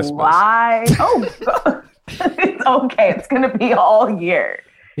like Christmas. July? Oh, it's okay. It's going to be all year.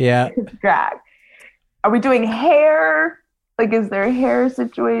 Yeah. It's crack. Are we doing hair? Like, is there a hair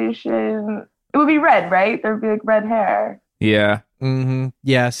situation? It would be red, right? There would be like red hair. Yeah. Mm-hmm.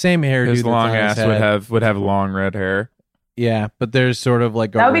 Yeah. Same hair. His long ass would have long red hair. Yeah, but there's sort of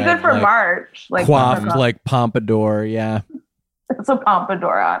like that would be good for March. Like coiffed, like pompadour. Yeah. It's a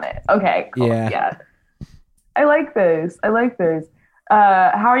pompadour on it. Okay. Cool. Yeah. I like those.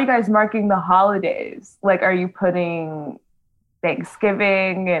 How are you guys marking the holidays? Like, are you putting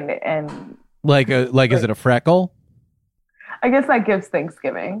Thanksgiving and is it a freckle? I guess that gives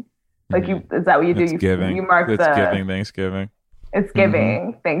Thanksgiving. Like, is that what you do? You mark Thanksgiving. It's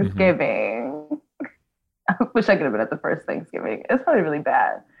giving Thanksgiving. I wish I could have been at the first Thanksgiving. It's probably really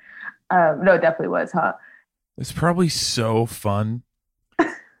bad. No, it definitely was, huh? It's probably so fun.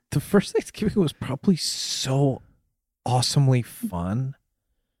 The first Thanksgiving was probably so awesomely fun.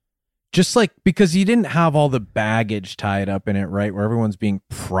 Just like, because you didn't have all the baggage tied up in it, right? Where everyone's being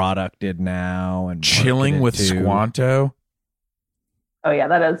producted now and chilling with Squanto. Oh yeah,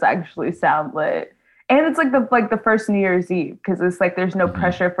 that does actually sound lit. And it's like the first New Year's Eve, because it's like there's no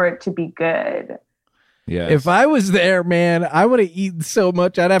pressure for it to be good. Yeah. If I was there, man, I would have eaten so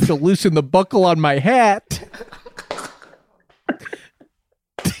much I'd have to loosen the buckle on my hat.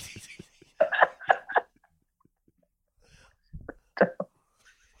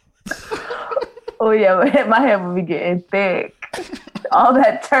 Oh yeah, my head would be getting thick. All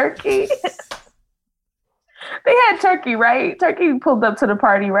that turkey. They had turkey, right? Turkey pulled up to the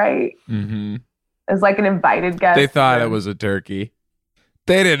party, right? Mm-hmm. As like an invited guest. They thought it was a turkey.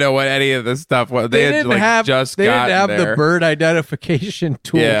 They didn't know what any of this stuff was. They didn't have the bird identification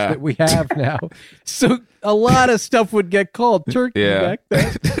tools that we have now. So a lot of stuff would get called turkey back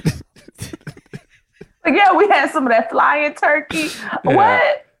then. Yeah, we had some of that flying turkey. Yeah.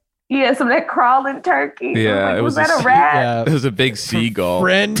 What? Yeah, some of that crawling turkey. Yeah, was that a rat? Yeah. It was a big seagull.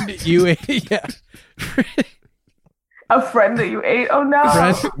 Friend, you ate. Yeah. A friend that you ate? Oh no.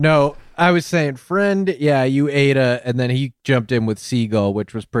 Friend, no, I was saying friend. Yeah, you ate and then he jumped in with seagull,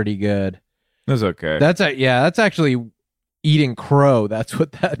 which was pretty good. That's okay. That's actually eating crow. That's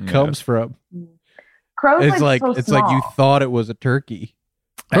what that comes from. Crows it's like so it's small. like you thought it was a turkey.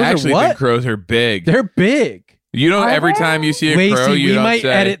 I actually think crows are big. They're big. You know, every time you see a Laci, crow, you we don't might say,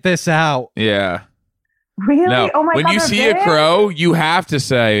 edit this out. Yeah. Really? No. Oh my God. When you see a crow, you have to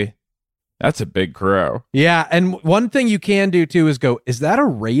say, that's a big crow. Yeah. And one thing you can do too is go, is that a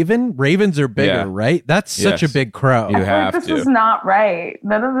raven? Ravens are bigger, right? That's such a big crow. You have this is not right.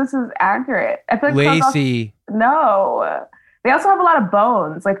 None of this is accurate. I feel like Laci. No. They also have a lot of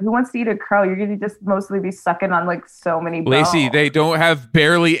bones. Like, who wants to eat a crow? You're going to just mostly be sucking on, like, so many bones. Laci, they don't have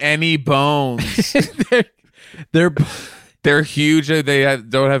barely any bones. They're huge. They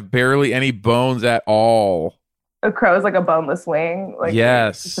don't have barely any bones at all. A crow is like a boneless wing. Like,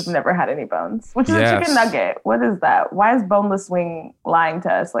 yes. It's just never had any bones. Which is a chicken nugget. What is that? Why is boneless wing lying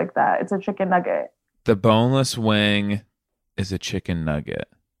to us like that? It's a chicken nugget. The boneless wing is a chicken nugget.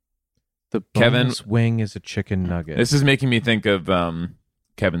 The boneless wing is a chicken nugget. This is making me think of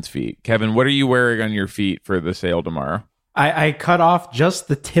Kevin's feet. Kevin, what are you wearing on your feet for the sale tomorrow? I cut off just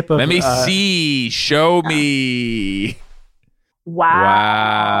the tip of... Let me see. Show me.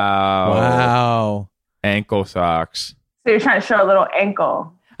 Wow. Ankle socks. So you're trying to show a little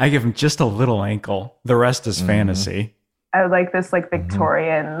ankle. I give him just a little ankle. The rest is fantasy. I like this like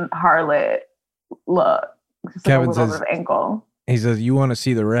Victorian harlot look. Just Kevin like a little says, ankle. He says, you want to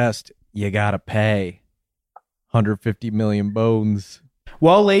see the rest? You got to pay 150 million bones.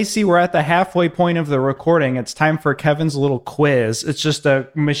 Well, Laci, we're at the halfway point of the recording. It's time for Kevin's little quiz. It's just a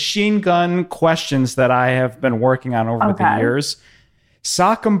machine gun questions that I have been working on over the years.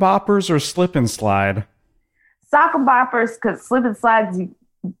 Sock and boppers or slip and slide? Sock and boppers, because slip and slides,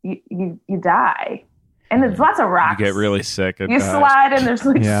 you die. And there's lots of rocks. You get really sick. You slide and there's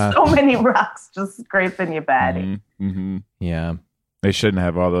like so many rocks just scraping your body. Mm-hmm. Yeah. They shouldn't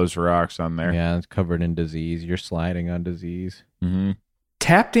have all those rocks on there. Yeah, it's covered in disease. You're sliding on disease. Mm-hmm.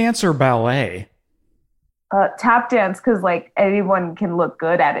 Tap dance or ballet? Tap dance, because like anyone can look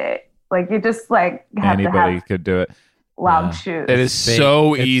good at it. Like you just like have anybody to have could do it. Loud shoes. It is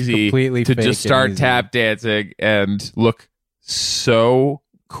so easy to just start easy. tap dancing and look so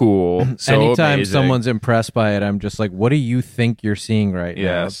cool. So anytime amazing. someone's impressed by it, I'm just like, what do you think you're seeing right now?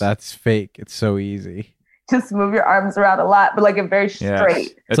 Yes. That's fake. It's so easy. Just move your arms around a lot, but like a very straight. Yes.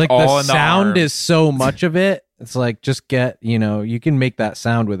 It's like the sound is so much of it. It's like, just get, you can make that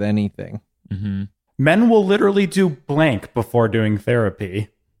sound with anything. Mm-hmm. Men will literally do blank before doing therapy.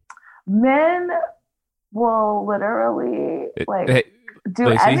 Men will literally do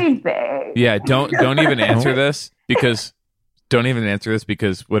Laci? anything. Yeah, don't even answer this because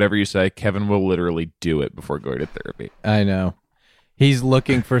whatever you say, Kevin will literally do it before going to therapy. I know. He's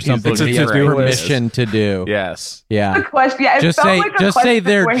looking for something he has permission to do. Yes. Yeah. The question, just say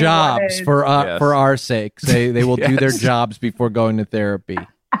their jobs for our sake. Say they will do their jobs before going to therapy.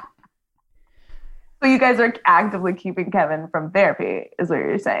 So you guys are actively keeping Kevin from therapy, is what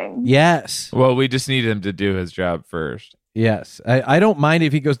you're saying? Yes. Well, we just need him to do his job first. Yes. I don't mind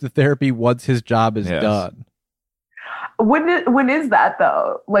if he goes to therapy once his job is done. When is that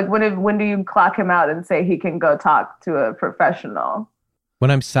though? Like when do you clock him out and say he can go talk to a professional? When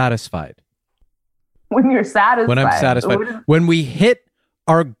I'm satisfied. When you're satisfied. When I'm satisfied. When we hit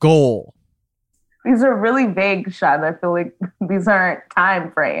our goal. These are really vague, Sean. I feel like these aren't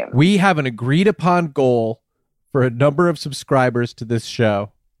time frames. We have an agreed upon goal for a number of subscribers to this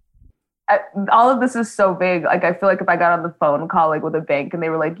show. All of this is so vague. Like, I feel like if I got on the phone call like with a bank and they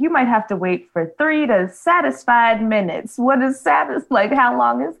were like, you might have to wait for 3 to satisfied minutes. What is like, how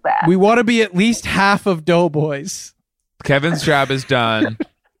long is that? We want to be at least half of Doughboys. Kevin's job is done.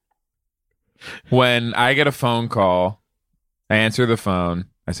 When I get a phone call, I answer the phone.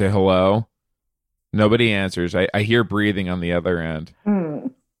 I say, hello. Nobody answers. I hear breathing on the other end.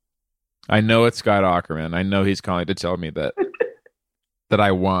 I know it's Scott Aukerman. I know he's calling to tell me that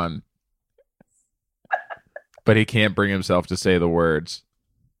I won. But he can't bring himself to say the words.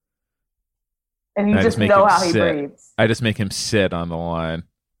 And you just know how he breathes. I just make him sit on the line.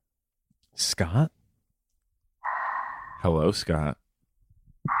 Scott? Hello, Scott.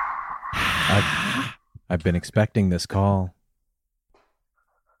 I've been expecting this call.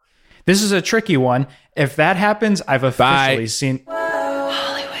 This is a tricky one. If that happens, I've officially seen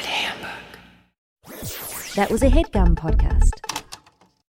That was a HeadGum podcast.